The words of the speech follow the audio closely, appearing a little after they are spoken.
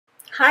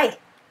Hi,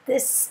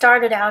 this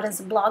started out as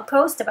a blog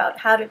post about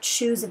how to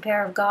choose a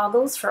pair of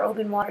goggles for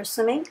open water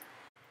swimming.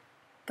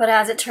 But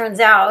as it turns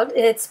out,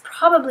 it's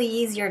probably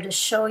easier to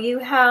show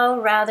you how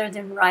rather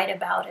than write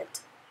about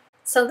it.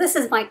 So this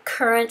is my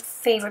current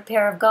favorite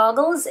pair of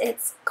goggles.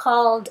 It's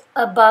called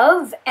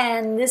Above,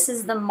 and this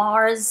is the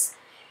Mars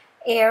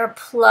Air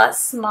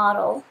Plus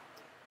model.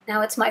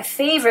 Now it's my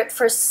favorite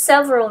for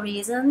several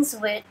reasons,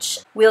 which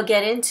we'll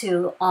get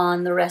into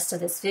on the rest of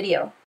this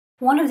video.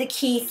 One of the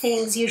key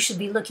things you should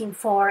be looking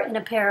for in a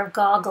pair of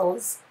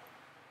goggles,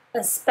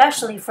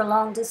 especially for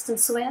long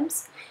distance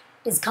swims,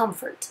 is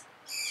comfort.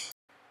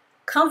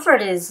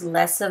 Comfort is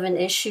less of an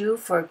issue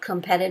for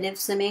competitive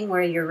swimming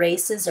where your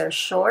races are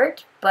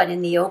short, but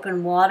in the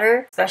open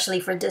water, especially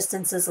for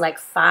distances like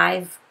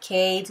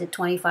 5K to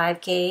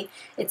 25K,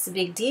 it's a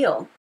big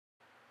deal.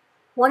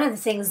 One of the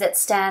things that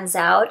stands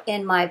out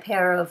in my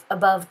pair of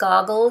Above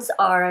goggles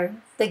are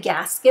the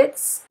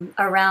gaskets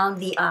around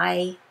the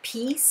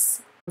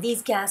eyepiece.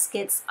 These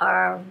gaskets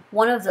are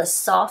one of the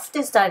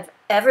softest I've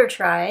ever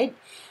tried.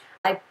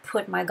 I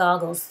put my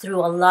goggles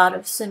through a lot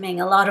of swimming,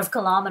 a lot of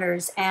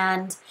kilometers,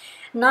 and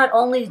not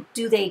only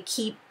do they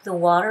keep the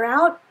water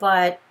out,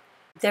 but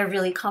they're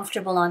really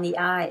comfortable on the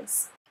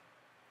eyes.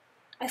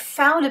 I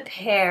found a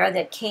pair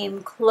that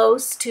came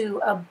close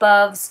to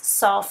Above's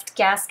soft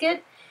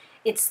gasket.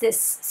 It's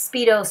this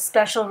Speedo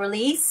special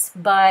release,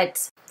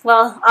 but,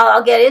 well,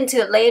 I'll get into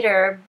it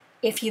later.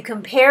 If you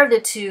compare the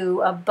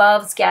two,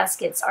 Above's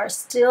gaskets are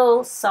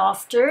still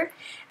softer,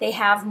 they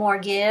have more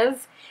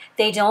give,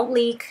 they don't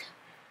leak,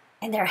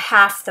 and they're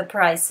half the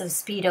price of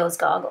Speedo's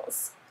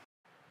goggles.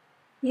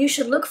 You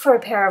should look for a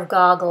pair of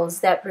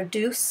goggles that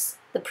reduce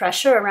the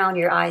pressure around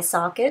your eye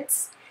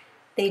sockets,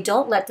 they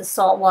don't let the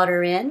salt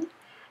water in,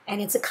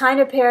 and it's a kind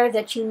of pair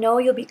that you know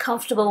you'll be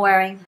comfortable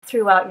wearing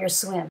throughout your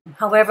swim,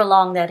 however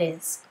long that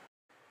is.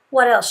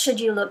 What else should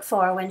you look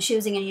for when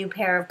choosing a new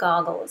pair of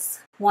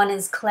goggles? One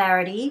is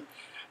clarity,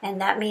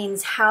 and that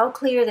means how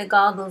clear the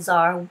goggles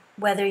are,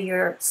 whether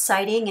you're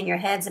sighting and your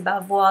head's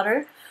above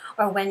water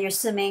or when you're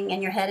swimming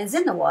and your head is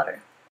in the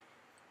water.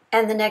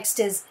 And the next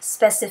is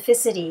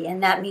specificity,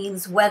 and that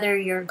means whether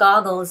your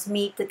goggles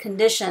meet the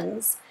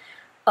conditions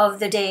of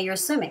the day you're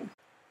swimming.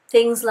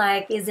 Things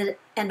like, is it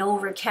an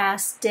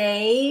overcast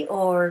day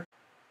or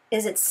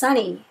is it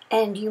sunny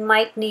and you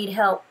might need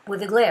help with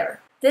the glare?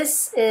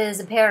 This is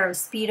a pair of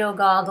Speedo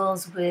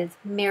goggles with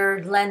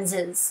mirrored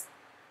lenses.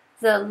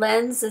 The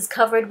lens is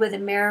covered with a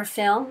mirror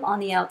film on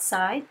the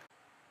outside,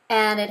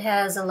 and it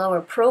has a lower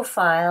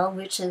profile,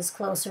 which is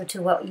closer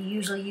to what you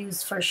usually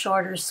use for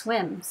shorter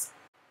swims.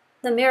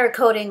 The mirror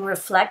coating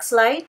reflects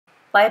light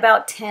by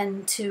about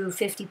 10 to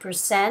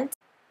 50%.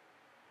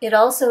 It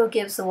also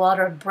gives the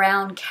water a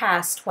brown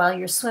cast while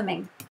you're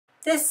swimming.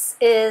 This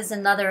is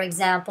another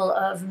example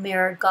of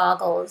mirrored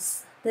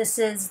goggles. This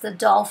is the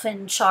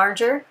Dolphin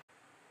Charger.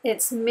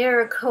 It's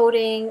mirror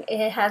coating,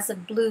 it has a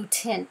blue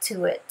tint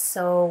to it,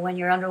 so when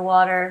you're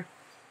underwater,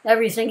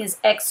 everything is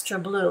extra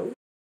blue.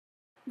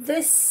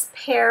 This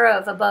pair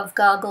of Above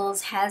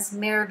goggles has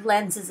mirrored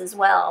lenses as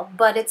well,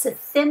 but it's a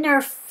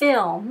thinner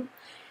film,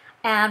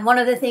 and one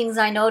of the things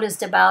I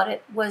noticed about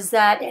it was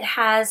that it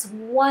has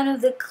one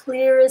of the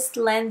clearest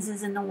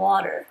lenses in the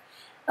water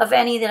of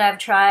any that I've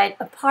tried,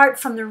 apart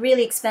from the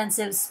really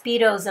expensive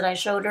Speedos that I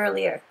showed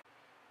earlier.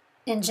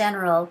 In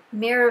general,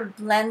 mirrored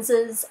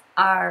lenses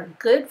are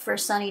good for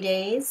sunny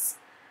days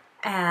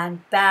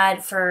and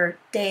bad for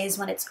days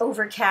when it's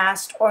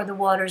overcast or the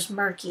water's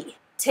murky.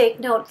 Take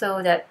note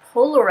though that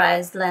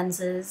polarized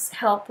lenses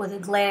help with the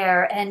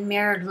glare and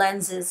mirrored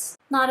lenses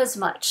not as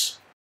much.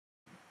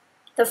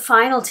 The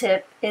final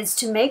tip is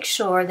to make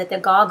sure that the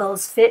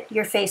goggles fit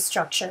your face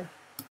structure.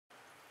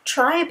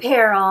 Try a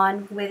pair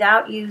on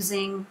without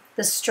using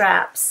the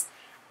straps,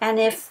 and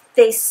if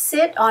they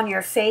sit on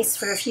your face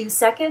for a few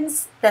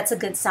seconds, that's a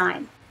good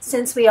sign.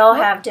 Since we all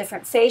have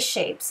different face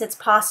shapes, it's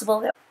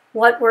possible that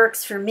what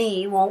works for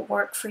me won't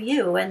work for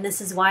you, and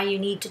this is why you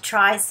need to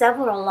try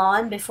several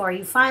on before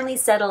you finally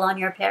settle on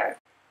your pair.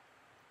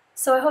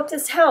 So I hope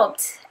this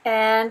helped,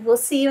 and we'll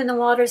see you in the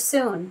water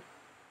soon.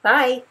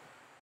 Bye!